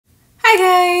Hi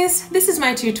guys! This is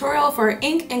my tutorial for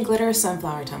ink and glitter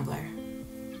sunflower tumbler.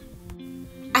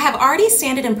 I have already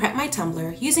sanded and prepped my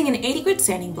tumbler using an 80 grit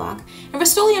sanding block and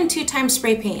Rust-Oleum 2x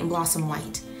spray paint in Blossom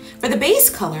White. For the base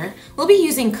color, we'll be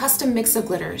using custom mix of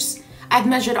glitters. I've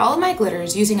measured all of my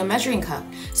glitters using a measuring cup,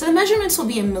 so the measurements will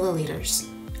be in milliliters.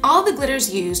 All the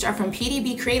glitters used are from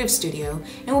PDB Creative Studio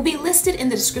and will be listed in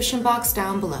the description box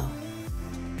down below.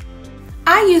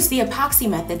 I use the epoxy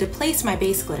method to place my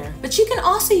base glitter, but you can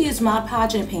also use Mod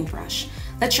Podge and a paintbrush.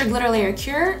 Let your glitter layer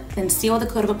cure, then seal with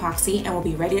a coat of epoxy and we'll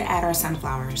be ready to add our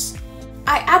sunflowers.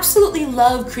 I absolutely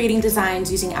love creating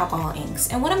designs using alcohol inks,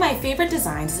 and one of my favorite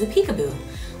designs is a peekaboo.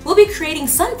 We'll be creating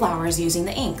sunflowers using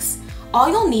the inks. All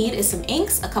you'll need is some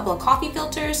inks, a couple of coffee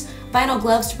filters, vinyl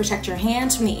gloves to protect your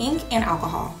hands from the ink, and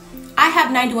alcohol. I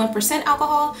have 91%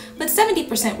 alcohol, but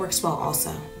 70% works well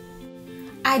also.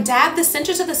 I dab the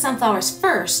centers of the sunflowers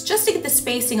first just to get the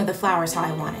spacing of the flowers how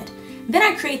I wanted. Then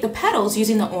I create the petals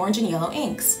using the orange and yellow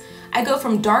inks. I go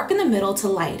from dark in the middle to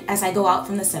light as I go out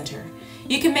from the center.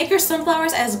 You can make your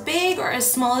sunflowers as big or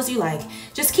as small as you like.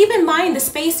 Just keep in mind the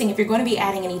spacing if you're going to be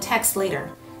adding any text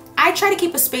later. I try to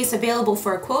keep a space available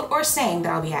for a quote or saying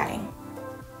that I'll be adding.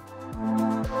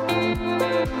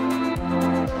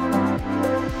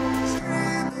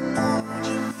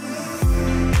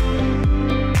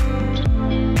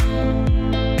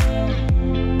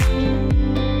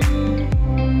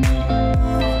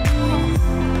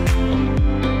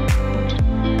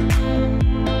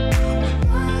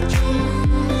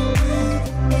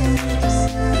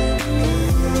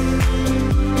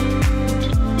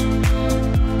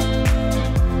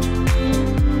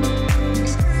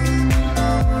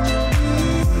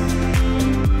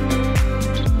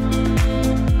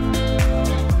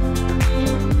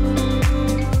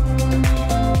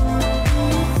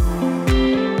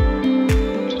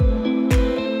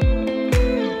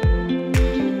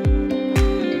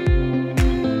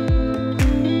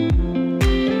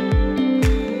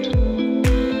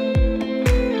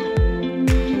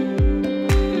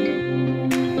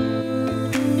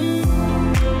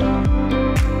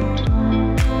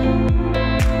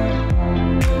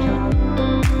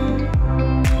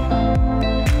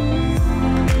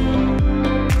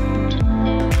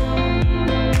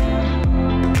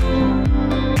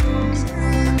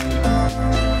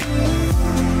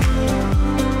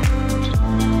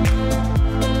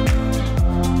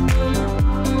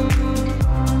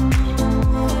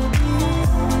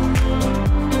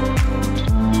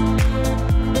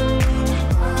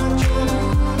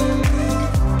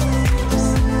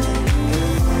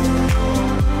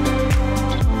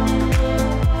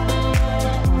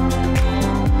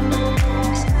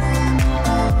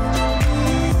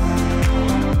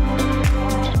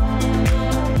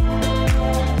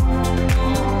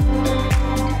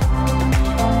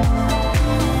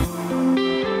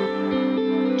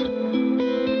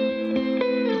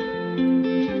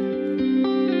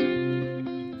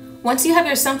 Once you have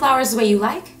your sunflowers the way you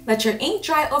like, let your ink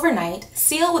dry overnight,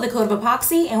 seal with a coat of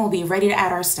epoxy, and we'll be ready to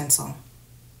add our stencil.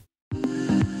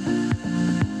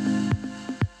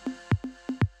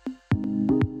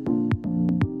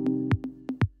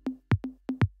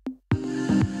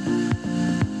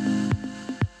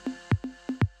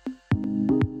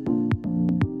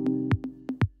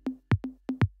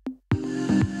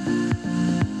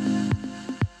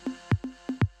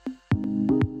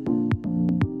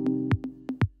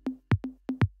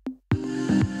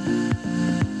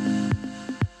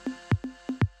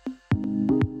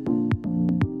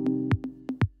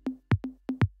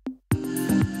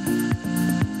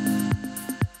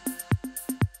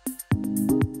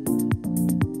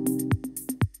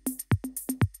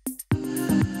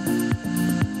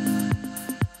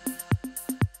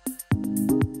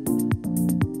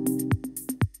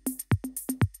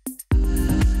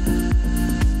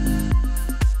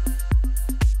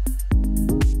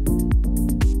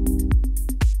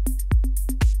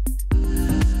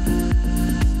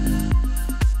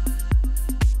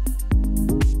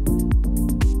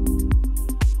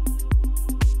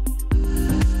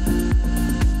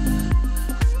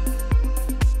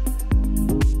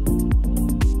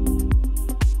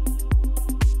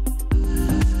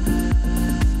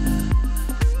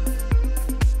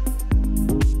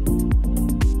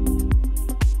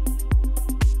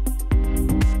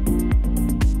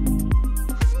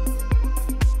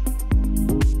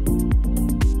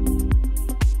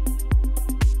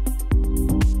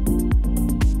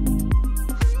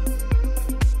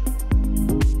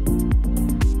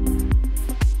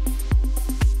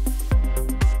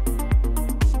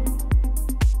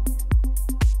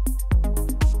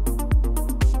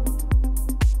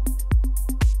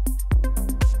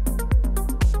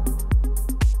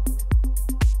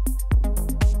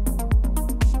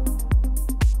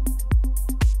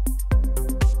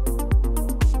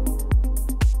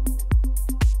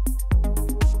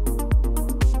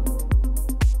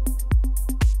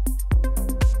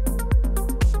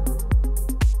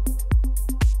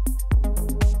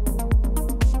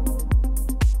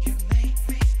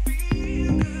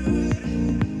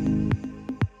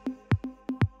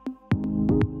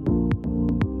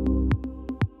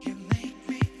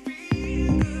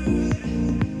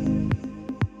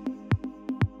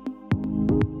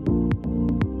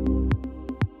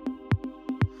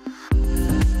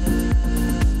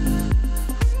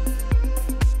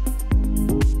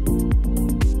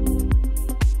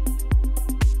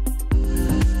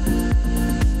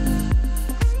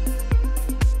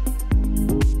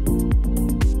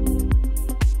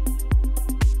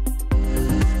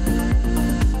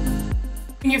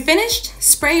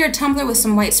 Spray your tumbler with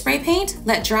some white spray paint,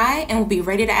 let dry, and we'll be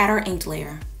ready to add our inked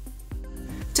layer.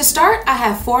 To start, I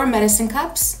have 4 medicine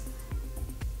cups,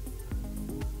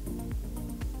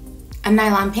 a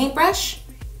nylon paintbrush,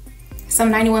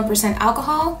 some 91%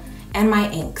 alcohol, and my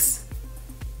inks.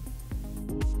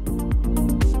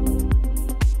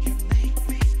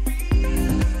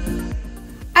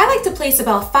 I like to place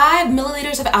about 5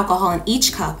 milliliters of alcohol in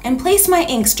each cup and place my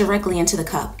inks directly into the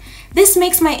cup. This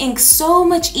makes my ink so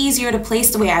much easier to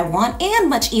place the way I want and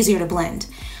much easier to blend.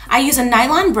 I use a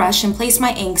nylon brush and place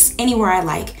my inks anywhere I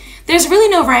like. There's really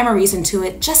no rhyme or reason to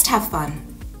it, just have fun.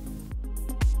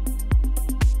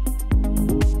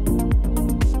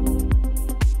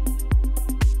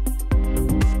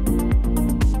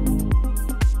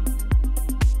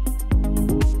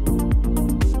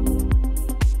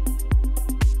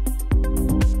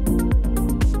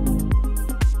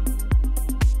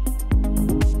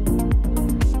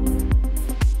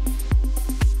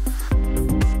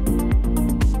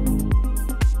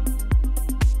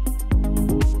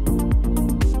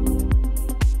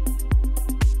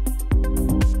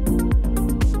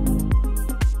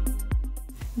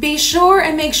 Be sure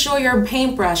and make sure your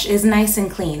paintbrush is nice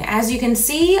and clean. As you can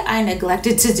see, I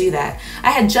neglected to do that. I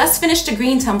had just finished a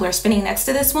green tumbler spinning next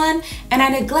to this one, and I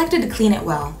neglected to clean it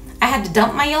well. I had to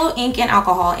dump my yellow ink and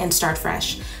alcohol and start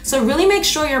fresh. So really make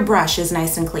sure your brush is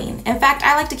nice and clean. In fact,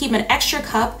 I like to keep an extra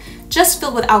cup just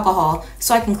filled with alcohol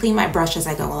so I can clean my brush as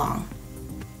I go along.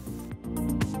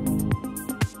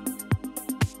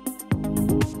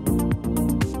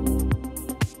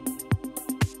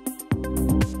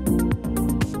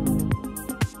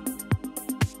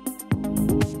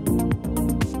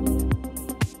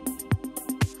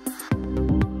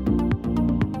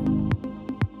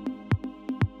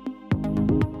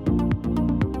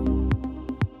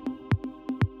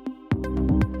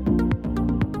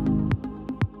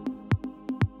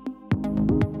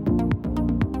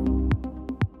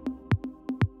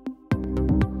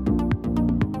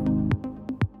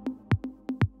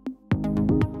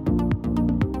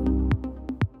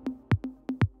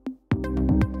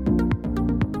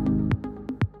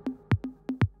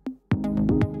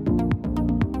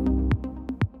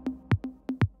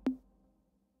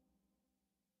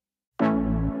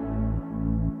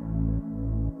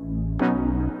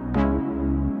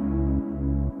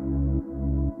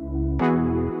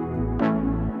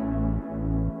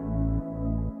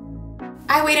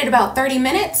 I waited about 30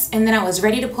 minutes and then I was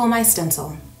ready to pull my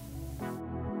stencil.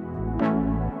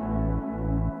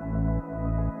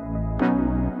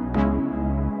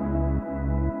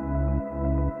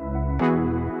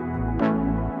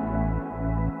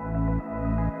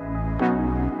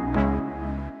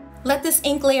 Let this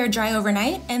ink layer dry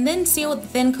overnight and then seal with a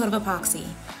thin coat of epoxy.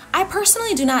 I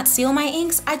personally do not seal my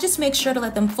inks, I just make sure to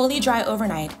let them fully dry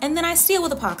overnight and then I seal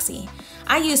with epoxy.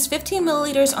 I used 15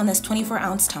 milliliters on this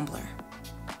 24-ounce tumbler.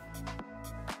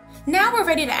 Now we're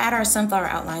ready to add our sunflower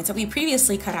outlines that we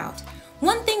previously cut out.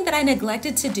 One thing that I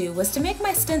neglected to do was to make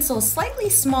my stencil slightly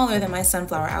smaller than my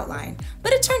sunflower outline,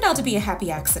 but it turned out to be a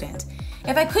happy accident.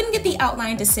 If I couldn't get the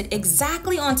outline to sit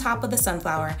exactly on top of the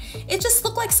sunflower, it just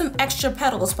looked like some extra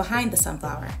petals behind the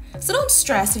sunflower. So don't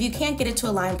stress if you can't get it to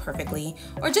align perfectly,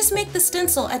 or just make the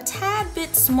stencil a tad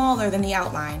bit smaller than the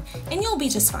outline, and you'll be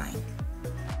just fine.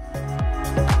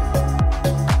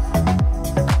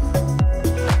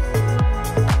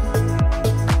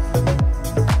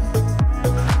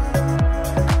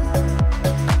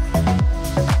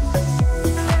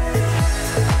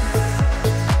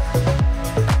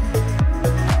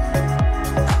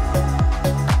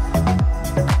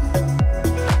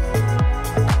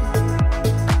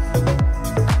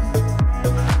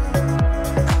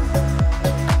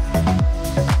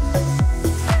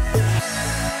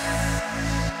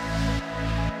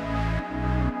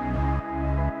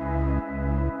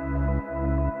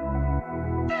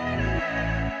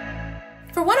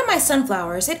 For one of my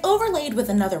sunflowers, it overlaid with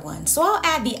another one, so I'll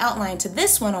add the outline to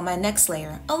this one on my next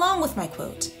layer, along with my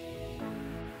quote.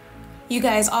 You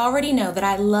guys already know that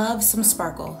I love some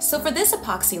sparkle, so for this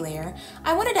epoxy layer,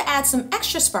 I wanted to add some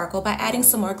extra sparkle by adding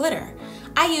some more glitter.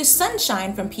 I used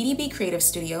Sunshine from PDB Creative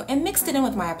Studio and mixed it in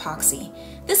with my epoxy.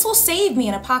 This will save me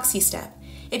an epoxy step.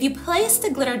 If you place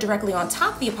the glitter directly on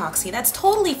top of the epoxy, that's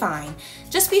totally fine.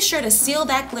 Just be sure to seal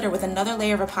that glitter with another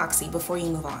layer of epoxy before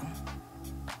you move on.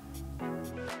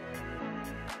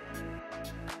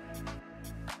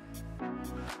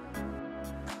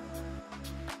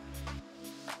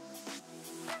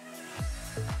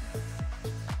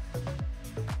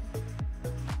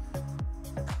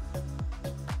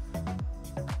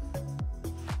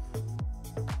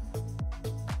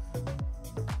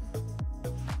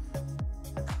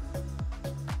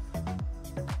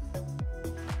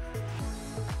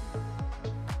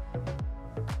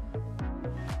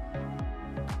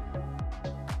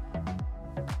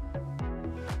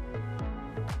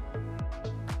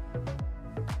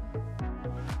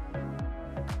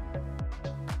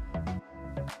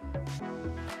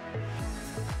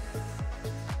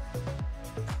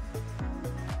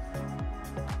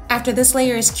 After this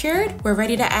layer is cured, we're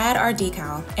ready to add our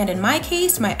decal, and in my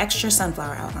case, my extra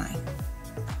sunflower outline.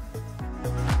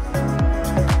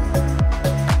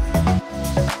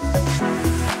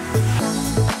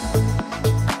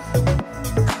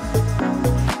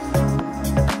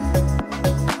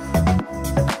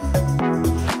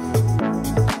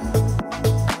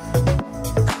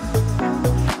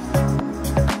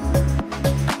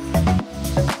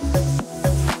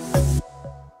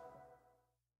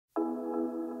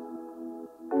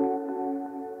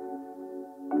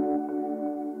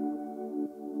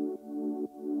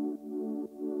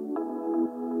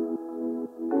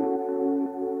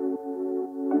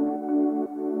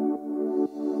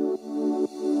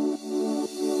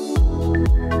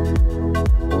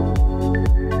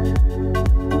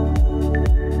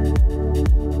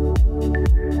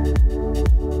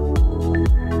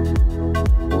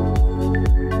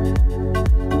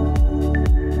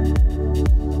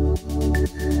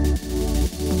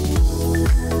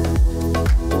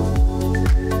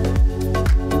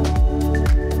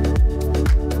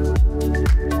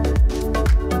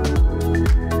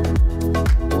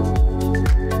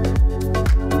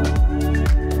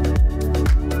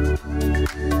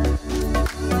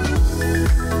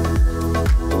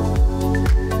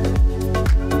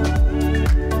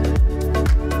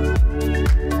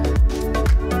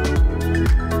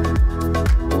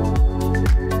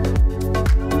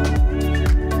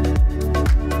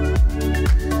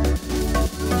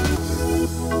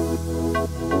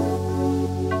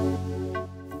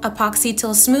 Epoxy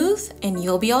till smooth and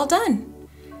you'll be all done.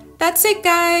 That's it,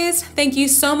 guys. Thank you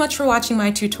so much for watching my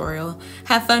tutorial.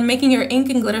 Have fun making your ink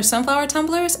and glitter sunflower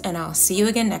tumblers, and I'll see you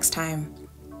again next time.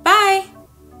 Bye!